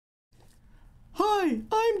Hi,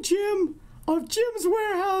 I'm Jim of Jim's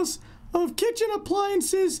Warehouse of Kitchen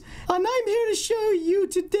Appliances, and I'm here to show you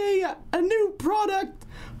today a new product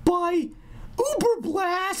by Uber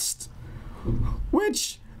Blast,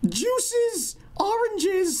 which juices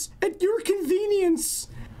oranges at your convenience.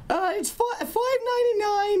 It's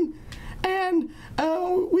 $5.99, and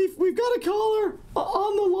we've got a caller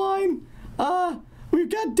on the line.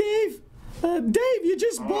 We've got Dave. Dave, you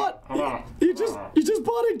just bought a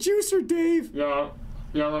juicer, Dave. Yeah,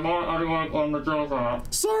 I'm on the juicer.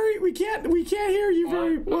 Sorry, we can't hear you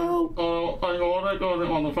very well. I ordered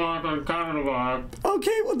on the phone to Canada.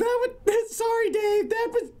 Okay, well sorry, Dave.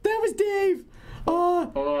 That was Dave.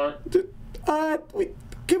 Alright.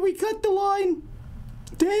 Can we cut the line,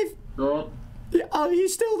 Dave? Yeah. Yeah,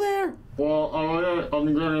 he's still there. Well, I'm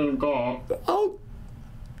getting a call. Oh,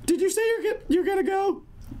 did you say you're gonna go?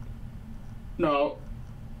 No.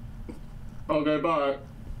 Okay, bye.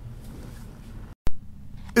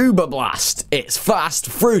 Uber Blast. It's fast,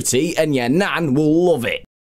 fruity, and your nan will love it.